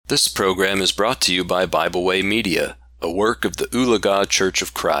This program is brought to you by Bible Way Media, a work of the Ulaga Church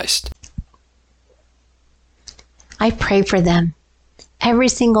of Christ. I pray for them every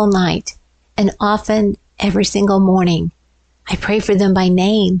single night and often every single morning. I pray for them by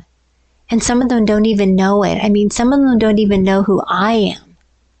name. And some of them don't even know it. Some of them don't even know who I am.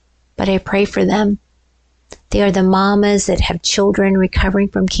 But I pray for them. They are the mamas that have children recovering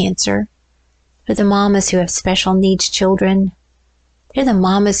from cancer. They're the mamas who have special needs children. They're the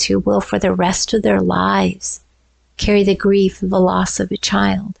mamas who will, for the rest of their lives, carry the grief of the loss of a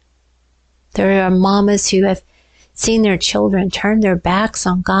child. There are mamas who have seen their children turn their backs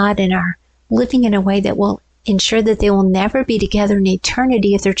on God and are living in a way that will ensure that they will never be together in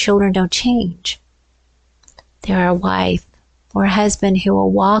eternity if their children don't change. They are a wife or a husband who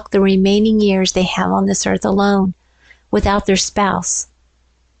will walk the remaining years they have on this earth alone without their spouse.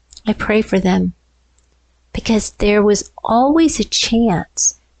 I pray for them because there was always a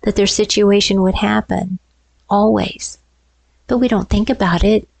chance that their situation would happen. Always. But we don't think about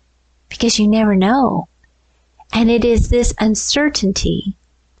it because you never know. And it is this uncertainty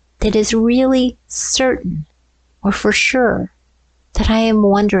that is really certain or for sure that I am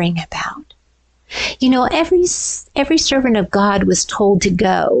wondering about. Every servant of God was told to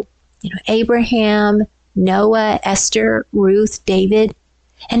go. Abraham, Noah, Esther, Ruth, David,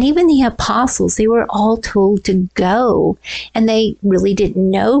 and even the apostles, they were all told to go, and they really didn't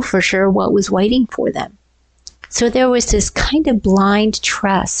know for sure what was waiting for them. So there was this kind of blind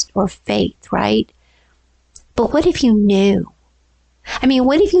trust or faith, right? But what if you knew?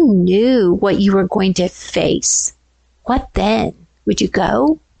 What if you knew what you were going to face? What then? Would you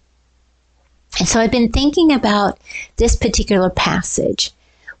go? And so I've been thinking about this particular passage.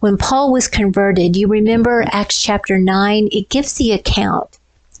 When Paul was converted, you remember Acts chapter 9? It gives the account.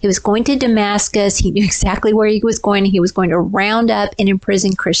 He was going to Damascus. He knew exactly where he was going. He was going to round up and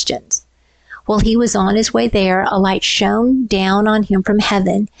imprison Christians. Well, he was on his way there. A light shone down on him from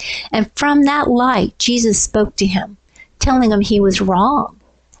heaven. And from that light, Jesus spoke to him, telling him he was wrong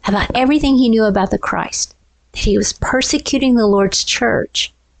about everything he knew about the Christ, that he was persecuting the Lord's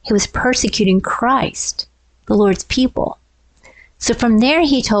church. He was persecuting Christ, the Lord's people. So from there,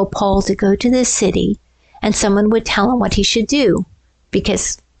 he told Paul to go to this city and someone would tell him what he should do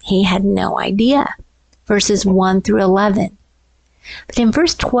because he had no idea. Verses 1 through 11. But in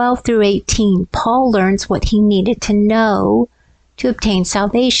verse 12 through 18, Paul learns what he needed to know to obtain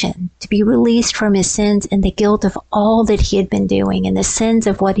salvation, to be released from his sins and the guilt of all that he had been doing and the sins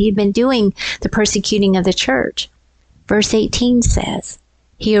of what he had been doing, the persecuting of the church. Verse 18 says,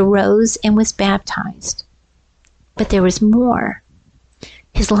 he arose and was baptized. But there was more.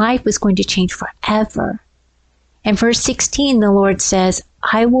 His life was going to change forever. And verse 16, the Lord says,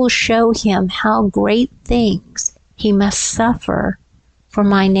 I will show him how great things he must suffer for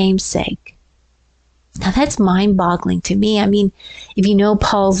my name's sake. Now that's mind-boggling to me. If you know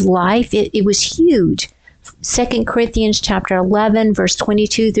Paul's life, it was huge. 2 Corinthians chapter 11, verse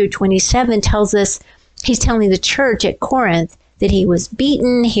 22 through 27 tells us, he's telling the church at Corinth that he was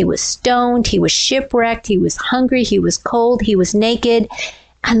beaten, he was stoned, he was shipwrecked, he was hungry, he was cold, he was naked.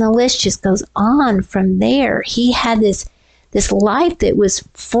 And the list just goes on from there. He had this life that was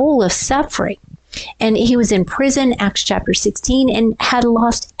full of suffering. And he was in prison, Acts chapter 16, and had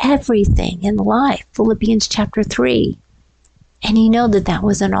lost everything in life, Philippians chapter 3. And you know that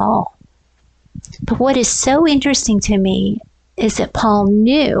wasn't all. But what is so interesting to me is that Paul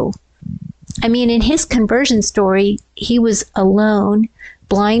knew. In his conversion story, he was alone,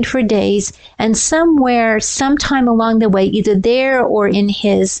 blind for days, and somewhere, sometime along the way, either there or in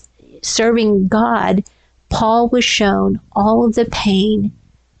his serving God, Paul was shown all of the pain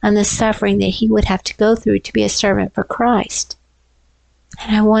and the suffering that he would have to go through to be a servant for Christ.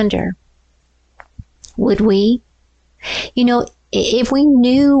 And I wonder, would we? If we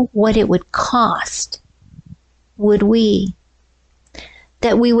knew what it would cost, would we?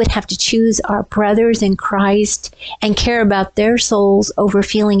 That we would have to choose our brothers in Christ and care about their souls over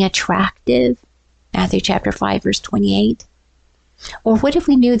feeling attractive, Matthew chapter 5, verse 28? Or what if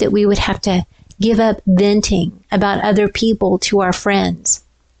we knew that we would have to give up venting about other people to our friends,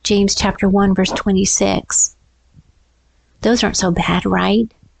 James chapter 1, verse 26? Those aren't so bad,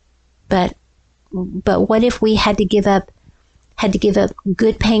 right? But what if we had to give up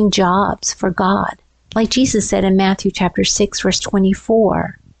good paying jobs for God? Like Jesus said in Matthew chapter 6, verse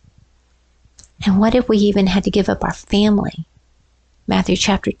 24. And what if we even had to give up our family? Matthew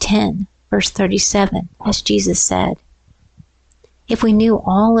chapter 10, verse 37, as Jesus said. If we knew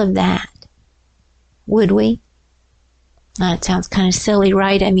all of that, would we? Now, it sounds kind of silly,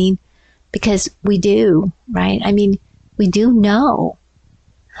 right? Because we do, right? We do know.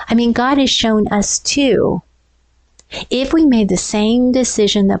 I mean, God has shown us too, if we made the same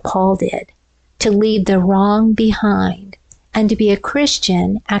decision that Paul did, to leave the wrong behind and to be a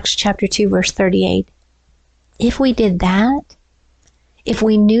Christian, Acts chapter 2, verse 38, if we did that, if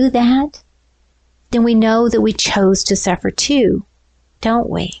we knew that, then we know that we chose to suffer too, don't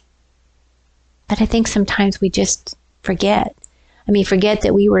we? But I think sometimes we just forget. Forget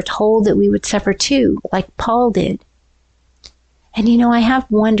that we were told that we would suffer too, like Paul did. And I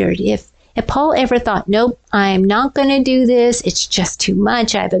have wondered if Paul ever thought, nope, I'm not going to do this. It's just too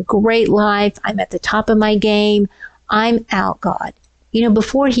much. I have a great life. I'm at the top of my game. I'm out, God.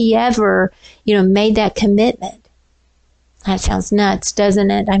 Before he ever, made that commitment. That sounds nuts,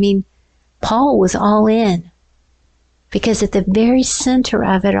 doesn't it? Paul was all in, because at the very center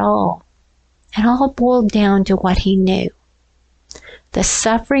of it all boiled down to what he knew. The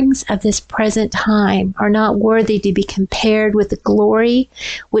sufferings of this present time are not worthy to be compared with the glory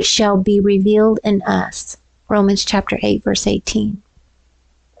which shall be revealed in us. Romans chapter 8, verse 18.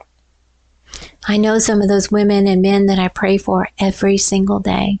 I know some of those women and men that I pray for every single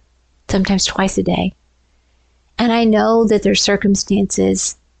day, sometimes twice a day. And I know that their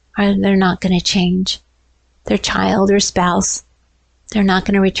circumstances they're not going to change. Their child or spouse, they're not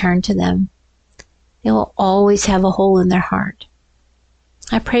going to return to them. They will always have a hole in their heart.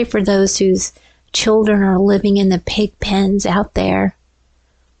 I pray for those whose children are living in the pig pens out there.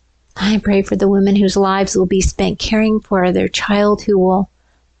 I pray for the women whose lives will be spent caring for their child who will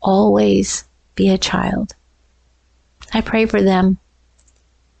always be a child. I pray for them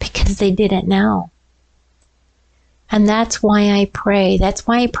because they didn't know. And that's why I pray. That's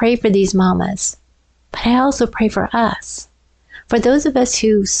why I pray for these mamas. But I also pray for us. For those of us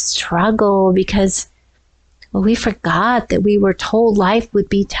who struggle because we forgot that we were told life would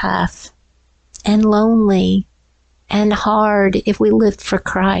be tough and lonely and hard if we lived for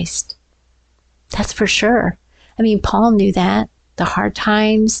Christ. That's for sure. Paul knew that. The hard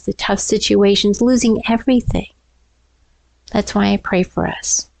times, the tough situations, losing everything. That's why I pray for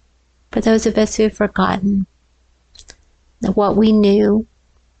us. For those of us who have forgotten that what we knew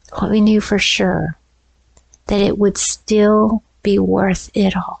for sure, that it would still be worth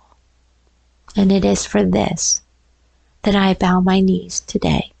it all. And it is for this that I bow my knees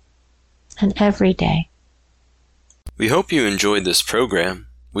today and every day. We hope you enjoyed this program.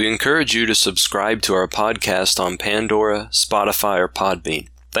 We encourage you to subscribe to our podcast on Pandora, Spotify, or Podbean.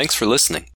 Thanks for listening.